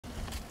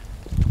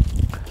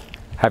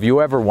Have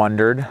you ever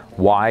wondered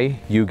why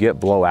you get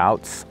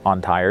blowouts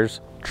on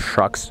tires,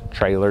 trucks,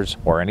 trailers,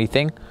 or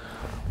anything?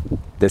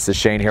 This is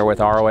Shane here with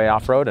ROA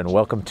Off-Road, and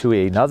welcome to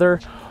another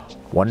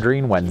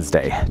Wondering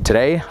Wednesday.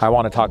 Today, I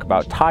want to talk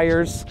about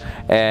tires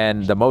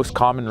and the most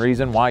common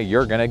reason why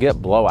you're gonna get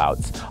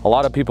blowouts. A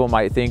lot of people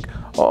might think,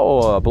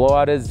 oh, a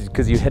blowout is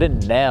because you hit a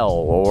nail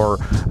or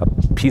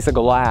a piece of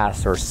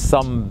glass or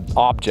some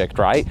object,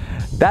 right?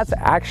 That's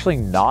actually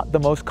not the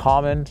most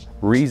common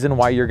reason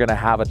why you're gonna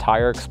have a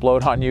tire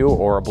explode on you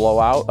or a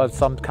blowout of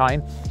some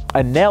kind.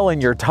 A nail in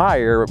your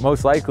tire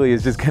most likely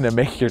is just gonna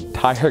make your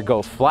tire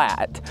go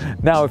flat.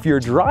 Now, if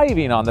you're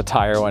driving on the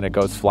tire when it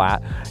goes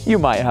flat, you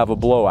might have a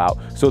blowout.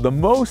 So the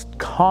most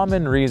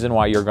common reason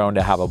why you're going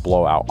to have a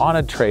blowout on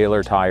a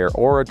trailer tire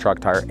or a truck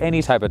tire,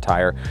 any type of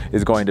tire,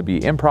 is going to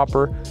be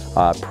improper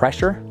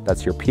pressure,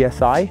 that's your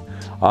PSI.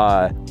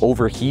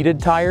 Overheated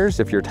tires,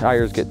 if your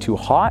tires get too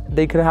hot,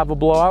 they could have a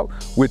blowout,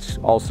 which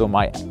also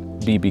might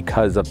be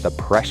because of the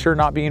pressure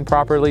not being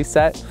properly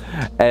set.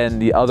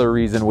 And the other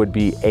reason would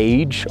be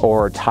age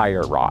or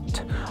tire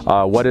rot.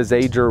 What is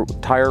age or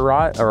tire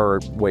rot? Or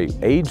wait,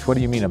 age? What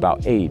do you mean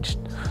about age?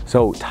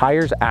 So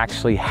tires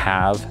actually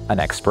have an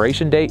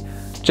expiration date,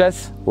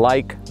 just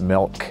like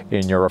milk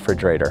in your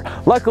refrigerator.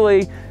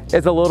 Luckily,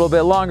 it's a little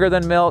bit longer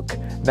than milk.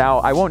 Now,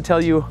 I won't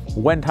tell you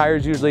when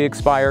tires usually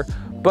expire,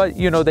 but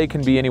you know, they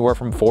can be anywhere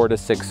from 4 to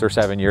 6 or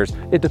 7 years.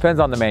 It depends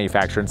on the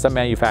manufacturer, and some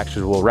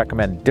manufacturers will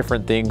recommend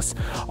different things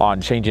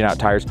on changing out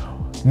tires,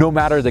 no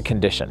matter the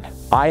condition.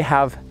 I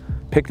have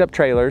picked up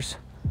trailers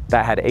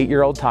that had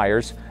 8-year-old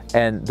tires,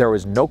 and there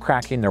was no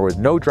cracking, there was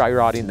no dry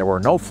rotting, there were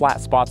no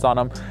flat spots on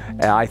them,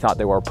 and I thought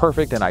they were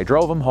perfect, and I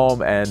drove them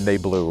home and they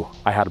blew.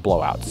 I had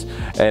blowouts,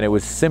 and it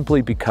was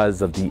simply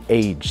because of the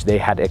age. They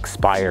had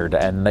expired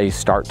and they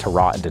start to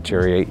rot and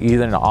deteriorate.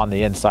 Even on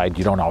the inside,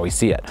 you don't always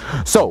see it.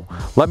 So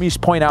let me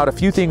point out a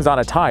few things on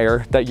a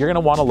tire that you're gonna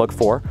wanna look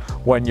for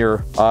when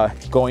you're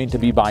going to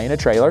be buying a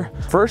trailer.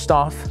 First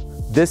off,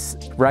 this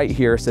right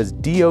here says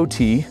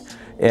DOT,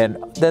 and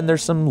then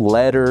there's some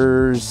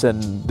letters,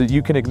 and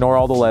you can ignore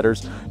all the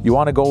letters. You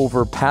wanna go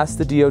over past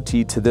the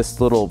DOT to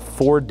this little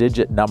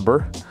 4-digit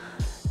number,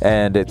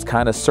 and it's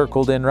kind of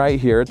circled in right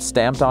here. It's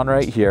stamped on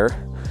right here.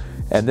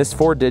 And this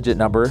 4-digit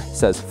number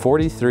says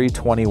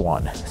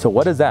 4321. So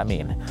what does that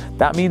mean?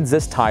 That means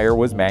this tire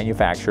was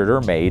manufactured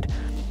or made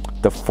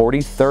the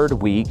 43rd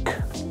week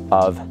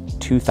of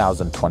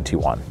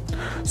 2021.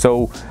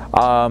 So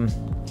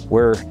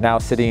we're now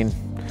sitting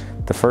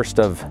the 1st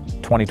of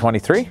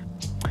 2023.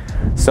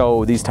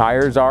 So these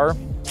tires are,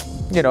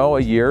 you know, a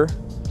year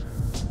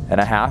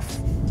and a half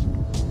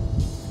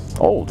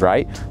old,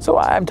 right? So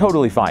I'm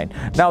totally fine.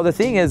 Now the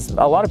thing is,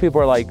 a lot of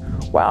people are like,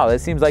 wow, it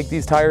seems like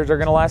these tires are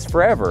gonna last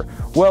forever.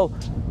 Well,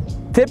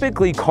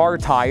 typically car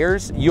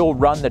tires, you'll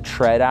run the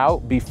tread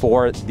out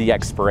before the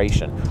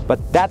expiration,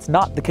 but that's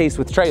not the case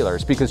with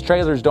trailers, because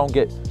trailers don't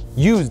get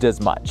used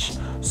as much.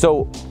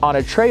 So on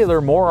a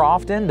trailer, more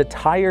often the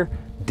tire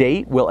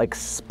date will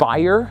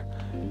expire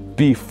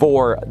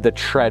before the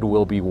tread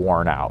will be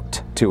worn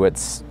out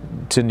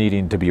to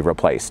needing to be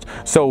replaced.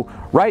 So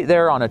right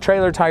there on a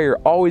trailer tire,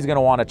 you're always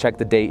gonna wanna check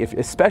the date,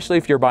 especially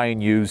if you're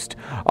buying used.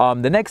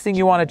 The next thing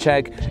you wanna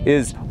check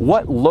is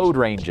what load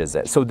range is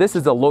it? So this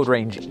is a load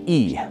range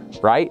E,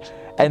 right?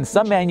 And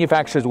some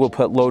manufacturers will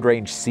put load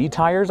range C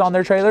tires on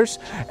their trailers.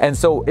 And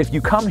so if you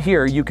come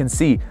here, you can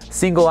see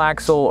single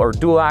axle or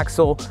dual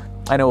axle,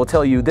 and it will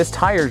tell you this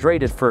tire is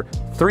rated for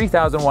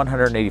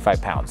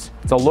 3,185 pounds.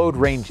 It's a load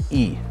range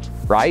E,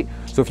 right?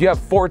 So if you have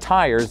 4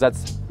 tires,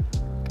 that's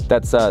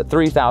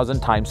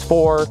 3,000 times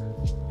 4.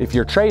 If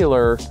your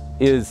trailer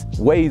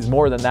weighs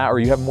more than that, or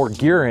you have more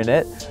gear in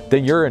it,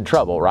 then you're in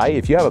trouble, right?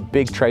 If you have a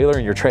big trailer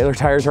and your trailer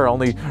tires are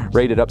only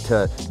rated up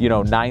to, you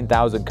know,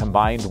 9,000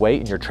 combined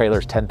weight and your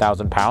trailer's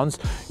 10,000 pounds,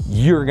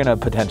 you're gonna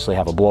potentially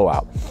have a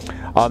blowout.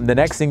 The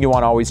next thing you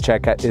wanna always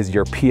check is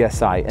your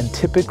PSI, and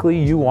typically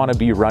you wanna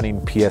be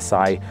running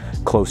PSI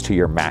close to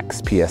your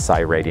max PSI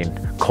rating,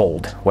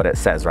 cold, what it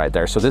says right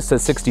there. So this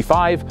says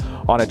 65.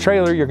 On a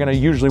trailer, you're gonna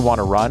usually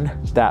wanna run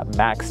that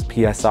max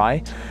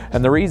PSI.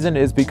 And the reason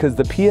is because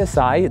the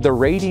PSI, the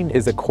rating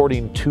is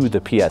according to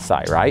the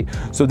PSI, right?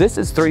 So this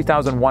is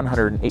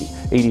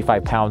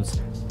 3,185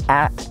 pounds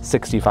at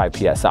 65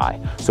 PSI.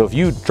 So if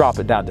you drop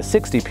it down to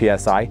 60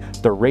 PSI,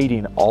 the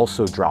rating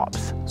also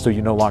drops. So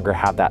you no longer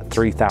have that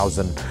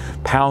 3,000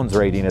 pounds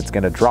rating, it's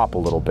gonna drop a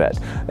little bit.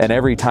 And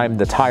every time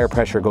the tire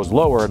pressure goes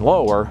lower and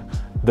lower,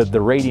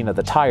 the rating of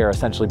the tire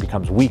essentially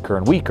becomes weaker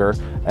and weaker,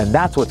 and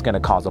that's what's gonna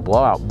cause a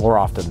blowout more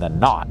often than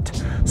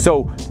not.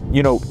 So,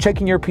 you know,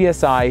 checking your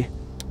PSI,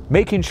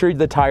 making sure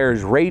the tire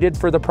is rated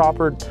for the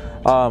proper,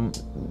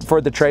 for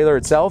the trailer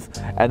itself,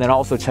 and then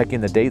also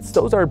checking the dates.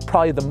 Those are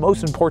probably the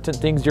most important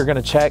things you're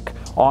gonna check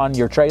on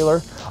your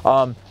trailer.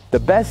 The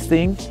best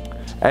thing,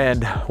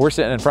 and we're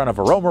sitting in front of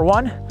a Roamer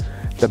 1,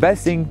 the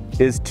best thing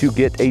is to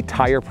get a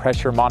tire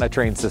pressure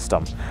monitoring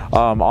system.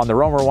 On the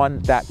Roamer 1,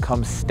 that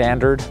comes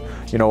standard.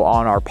 You know,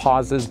 on our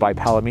pauses by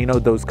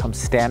Palomino, those come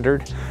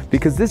standard,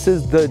 because this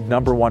is the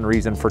 #1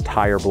 reason for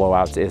tire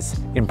blowouts is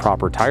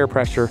improper tire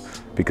pressure,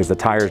 because the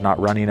tire is not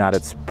running at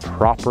its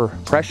proper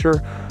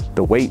pressure,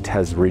 the weight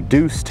has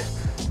reduced,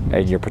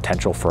 and your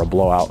potential for a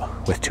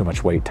blowout with too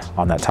much weight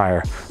on that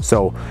tire.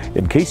 So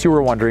in case you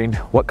were wondering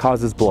what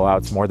causes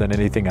blowouts more than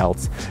anything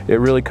else, it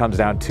really comes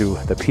down to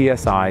the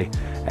PSI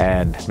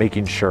and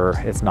making sure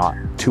it's not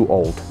too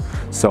old.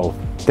 So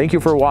thank you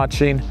for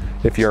watching.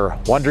 If you're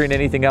wondering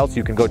anything else,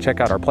 you can go check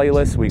out our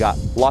playlist. We got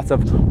lots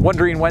of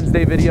Wondering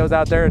Wednesday videos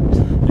out there.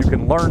 You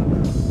can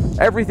learn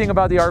everything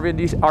about the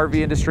RV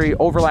industry,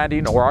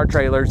 overlanding, or our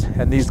trailers,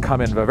 and these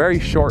come in a very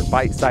short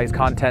bite-sized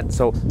content.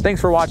 So thanks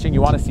for watching.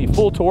 You want to see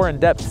full tour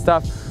in-depth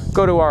stuff,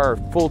 go to our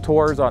full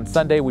tours on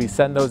Sunday. We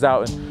send those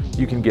out and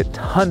you can get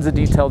tons of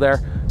detail there.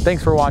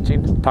 Thanks for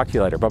watching. Talk to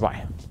you later.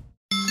 Bye-bye.